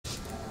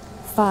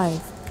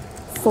5,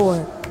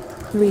 4,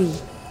 3,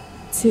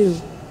 2,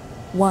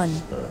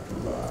 1.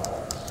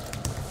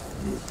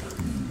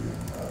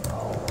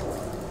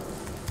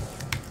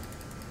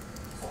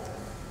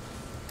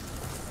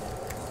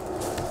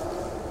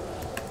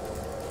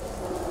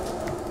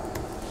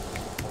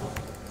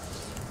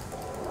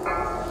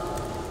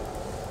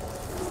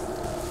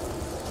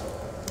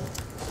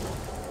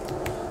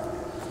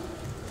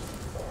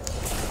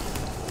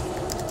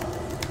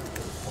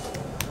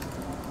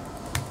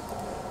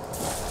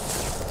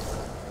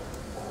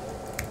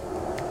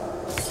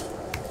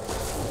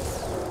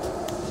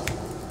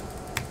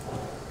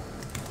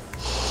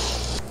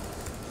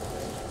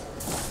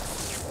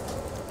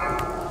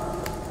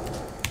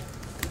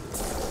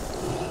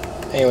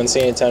 Anyone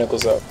see any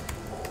tentacles up?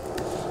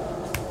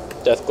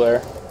 Death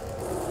glare.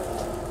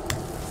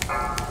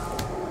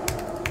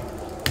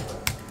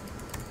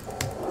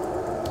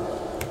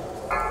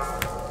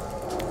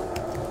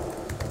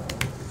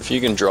 If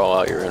you can draw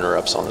out your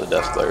interrupts on the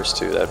death glares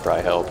too, that'd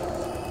probably help.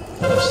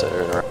 Instead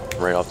of interrupt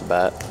right off the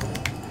bat.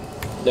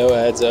 No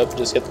adds up,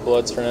 just hit the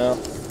bloods for now.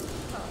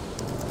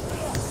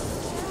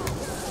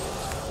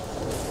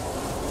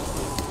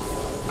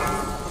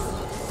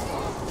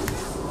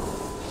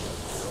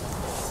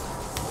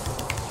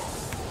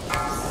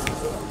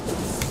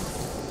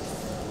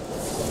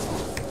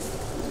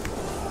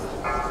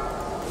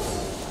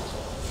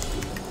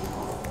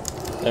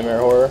 Nightmare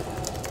horror.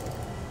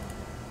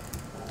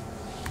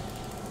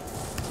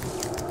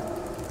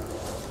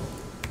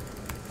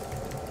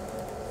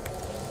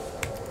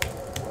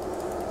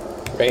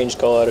 Range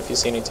call out if you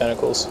see any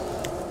tentacles.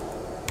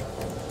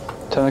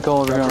 Tentacle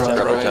over here on the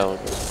right. Tentacle.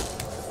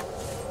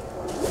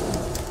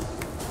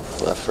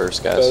 Left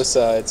first, guys. Both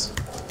sides.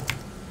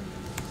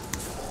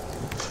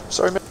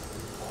 Sorry, man.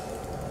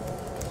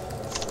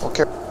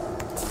 Okay.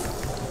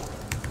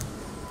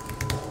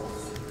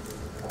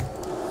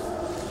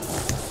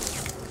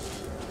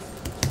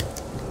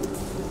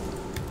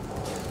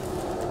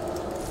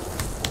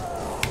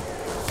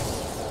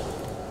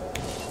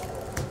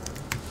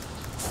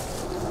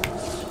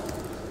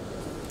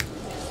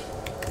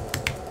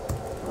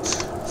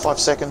 Five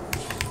seconds.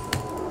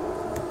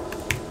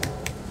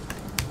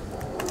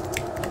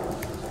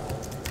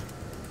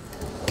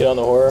 Get on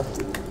the horror.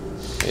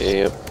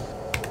 Yep.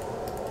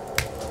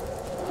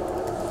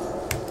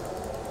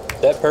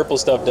 That purple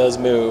stuff does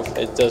move.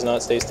 It does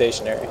not stay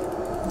stationary.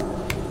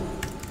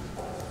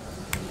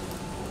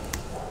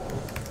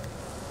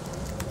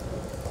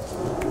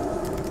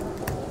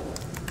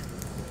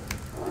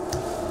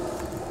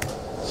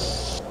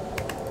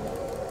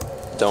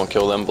 Don't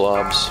kill them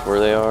blobs where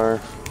they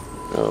are.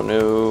 Oh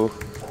no.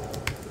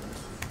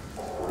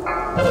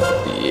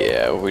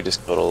 Yeah, we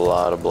just killed a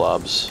lot of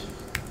blobs.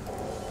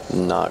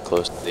 Not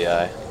close to the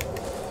eye.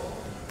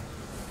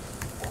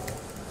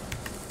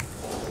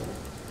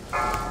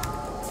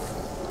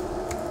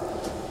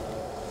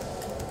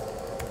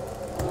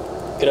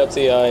 Get up to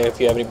the eye if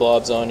you have any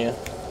blobs on you.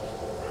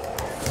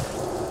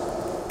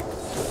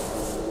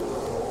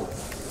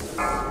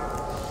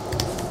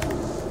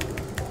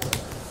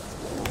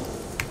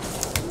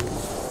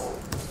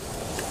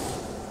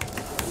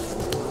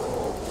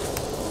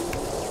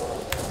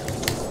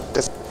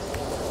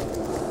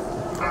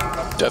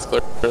 Death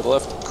glare to the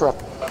left.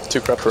 Two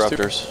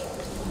corruptors.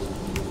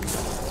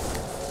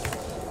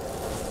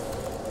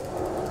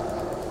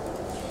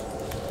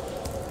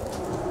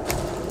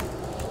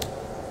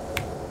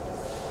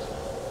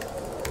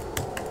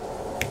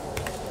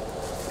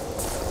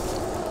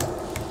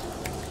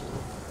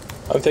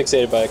 I'm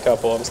fixated by a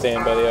couple. I'm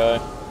staying by the eye.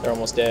 They're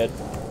almost dead.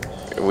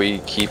 We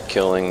keep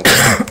killing.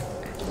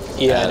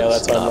 Yeah, I know.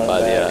 That's why I'm not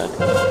by running the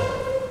back. eye.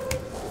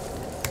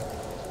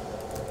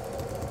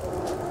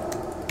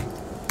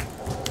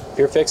 If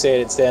you're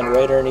fixated, stand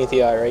right underneath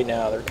the eye right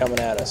now. They're coming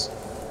at us.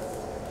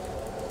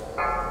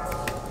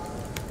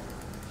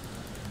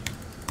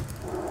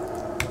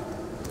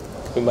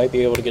 We might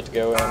be able to get to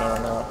go in. I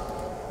don't know.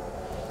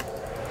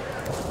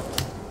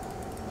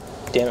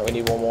 Damn it, we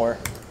need one more.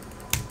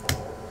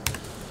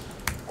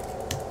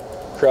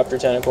 Corruptor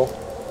tentacle.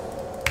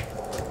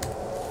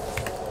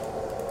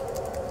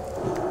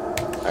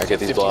 Alright, get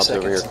these blobs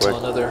over here quick.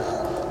 Another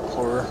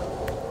horror.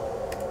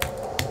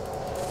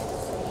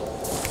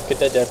 Get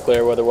that death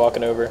glare while they're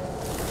walking over.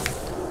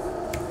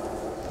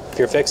 If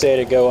you're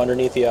fixated, go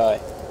underneath the eye.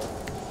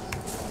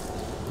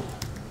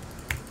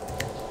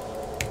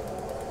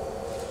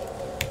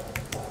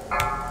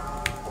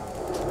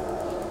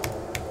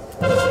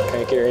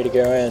 Okay, get ready to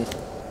go in.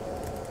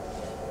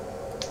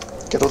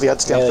 Get all the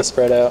ads down. Yeah, they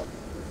spread out.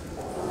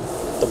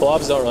 The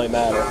blobs don't really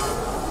matter.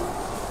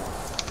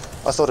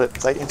 I thought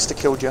they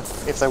insta-killed you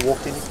if they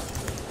walked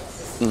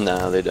in.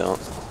 No, they don't.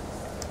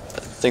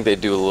 I think they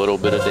do a little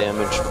bit of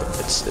damage, but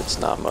it's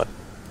not much.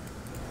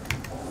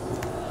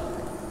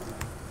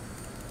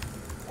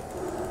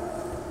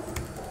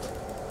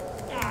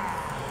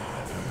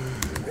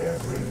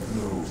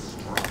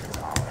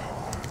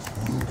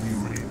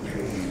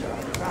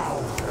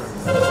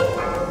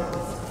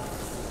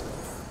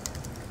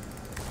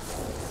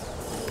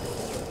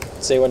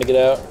 Say when to get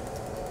out.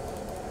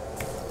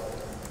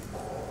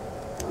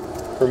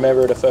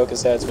 Remember to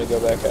focus heads when we go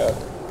back out.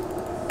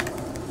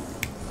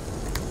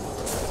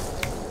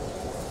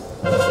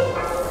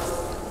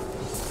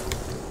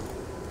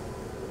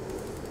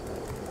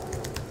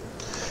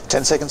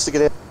 Ten seconds to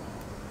get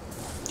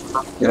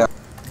out. Get out.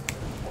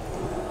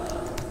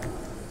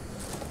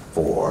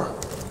 4,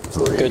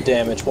 3. Good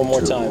damage. One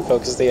more time.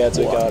 Focus the heads.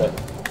 We got it.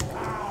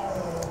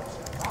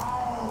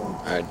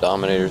 Alright,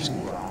 Dominators,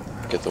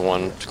 get the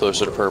one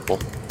closer to purple.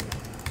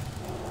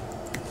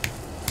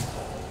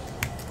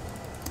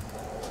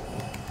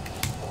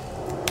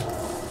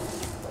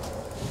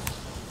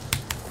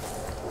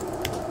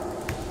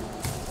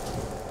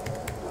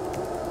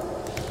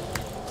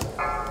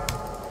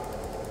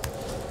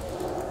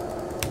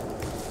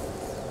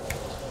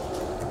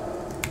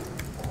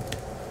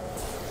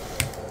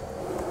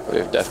 We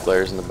have death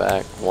glares in the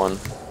back. 1.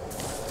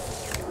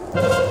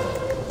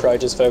 Probably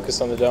just focus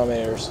on the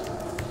Dominators.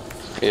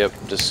 Yep,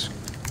 just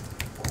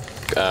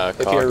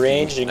If you're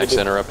ranged, you can next do...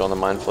 interrupt on the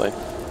mind flay.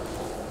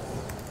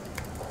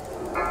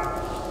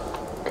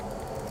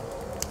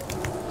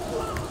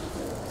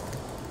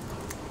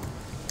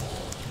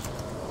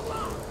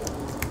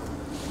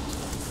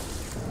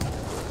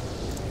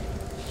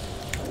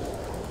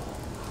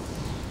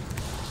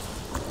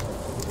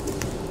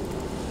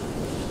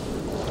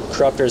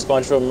 Corruptors,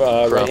 bunch of them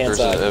right hand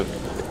side.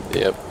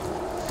 Yep.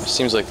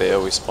 Seems like they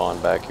always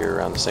spawn back here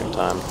around the same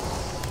time.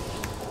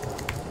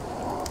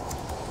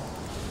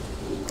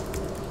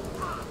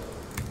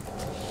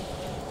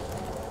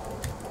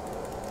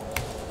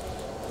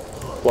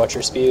 Watch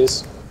your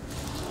spews.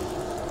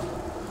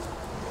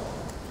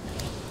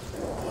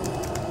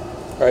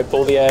 Alright,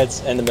 pull the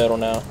ads in the middle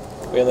now.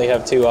 We only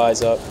have 2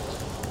 eyes up.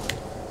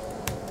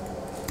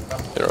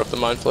 Interrupt the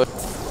mind flip.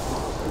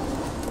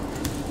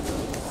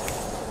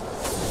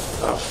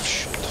 Oh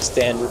shit.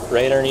 Stand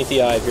right underneath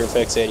the eye if you're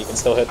fixated. You can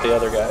still hit the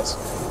other guys.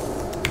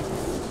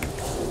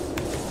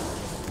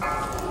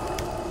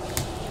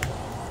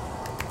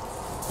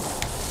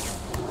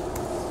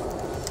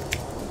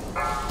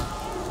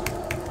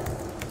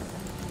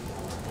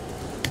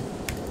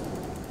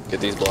 Get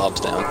these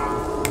blobs down.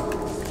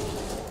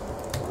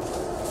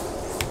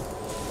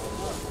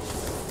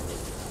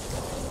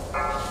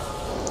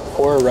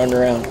 Or run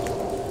around.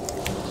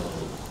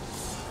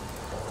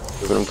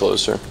 Moving them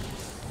closer.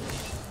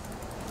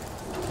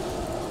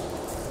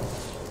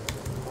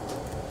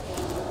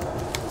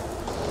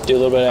 Do a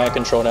little bit of eye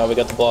control now. We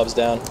got the blobs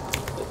down.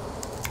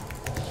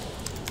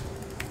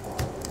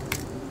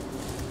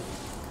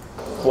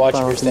 Watch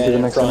if you're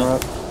standing in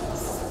front.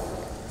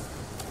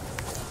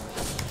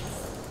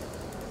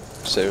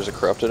 Say there's a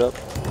corrupted up.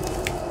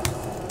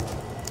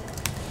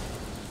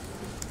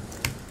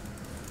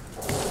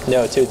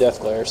 No, 2 death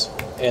glares.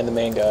 And the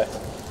main guy.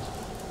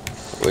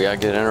 We gotta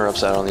get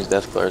interrupts out on these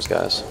death glares,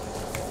 guys.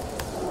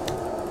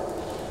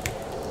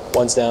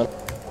 One's down.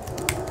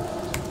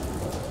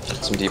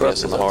 Some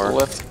DPS on the horror.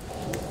 Left.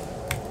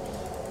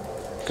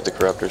 Get the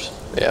corruptors.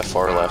 Yeah,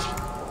 far left.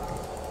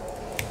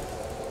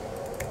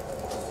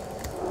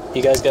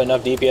 You guys got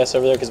enough DPS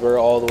over there because we're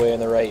all the way on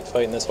the right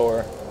fighting this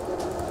horror.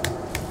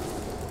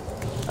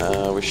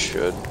 We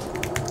should.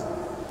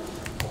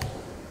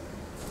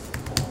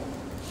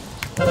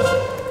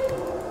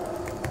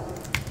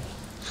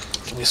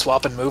 Can you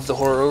swap and move the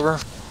horror over?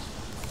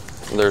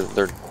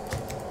 They're.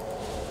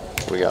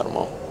 We got them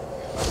all.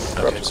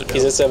 Corruptors are down.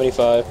 He's at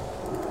 75.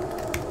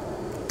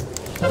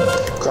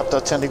 Corrupt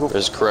that tentacle.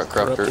 There's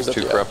corruptors,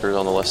 2 corruptors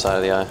on the left side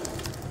of the eye.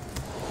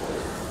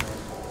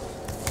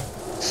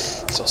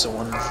 There's also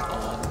one on.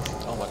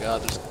 Oh my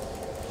god, there's.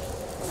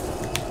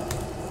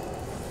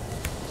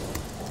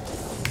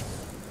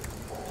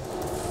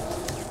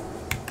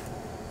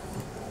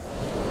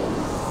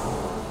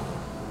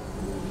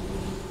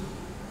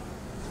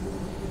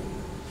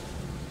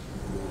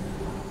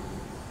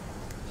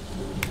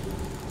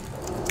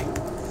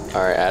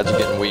 Alright, ads are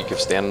getting weak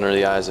if standing under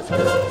the eyes if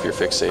you're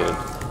fixated.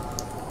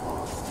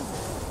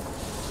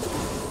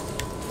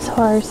 This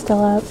horror's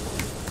still up.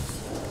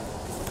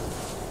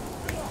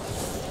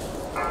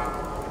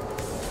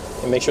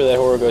 And make sure that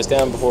horror goes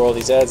down before all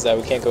these ads die.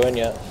 We can't go in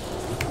yet.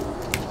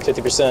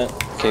 50%.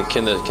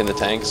 Can the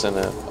tanks and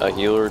a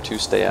healer or 2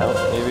 stay out,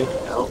 maybe?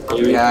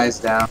 Maybe. Guys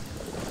down.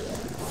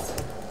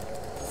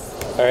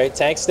 Alright,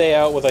 tanks stay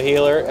out with a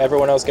healer.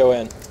 Everyone else go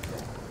in.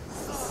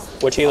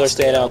 Which healer's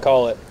staying out?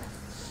 Call it.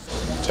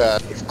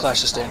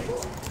 Clash is down.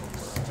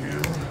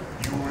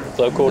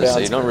 Low cooldowns. So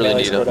you don't really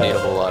need a melee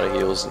whole lot of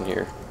heals in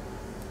here.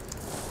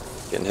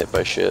 Getting hit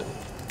by shit.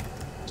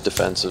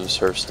 Defensives,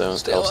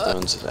 Hearthstones,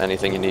 Hellstones,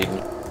 anything you need.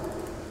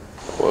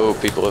 Whoa,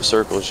 people have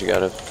circles, you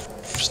gotta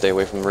stay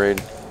away from the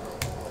raid.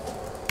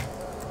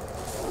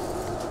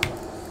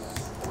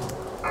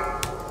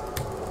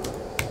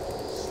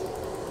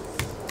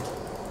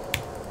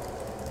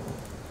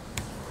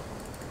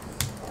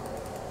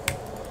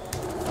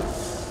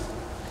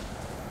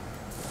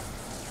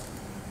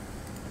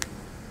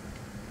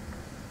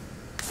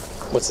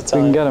 What's the We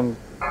time? can get him.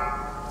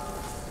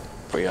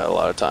 We got a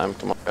lot of time,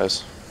 come on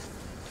guys.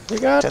 We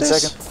got 10 this.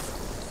 seconds.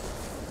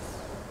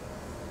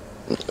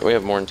 We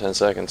have more than 10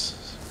 seconds.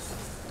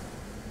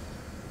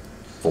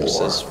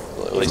 says,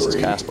 well, at least it's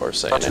Caspar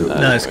saying it.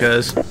 Nice,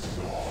 guys.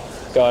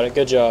 Got it.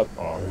 Good job.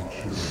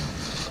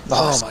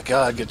 Oh my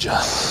god, good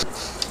job.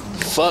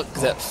 Fuck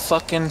that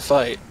fucking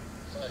fight.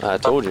 I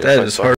told you. That if I is fuck hard.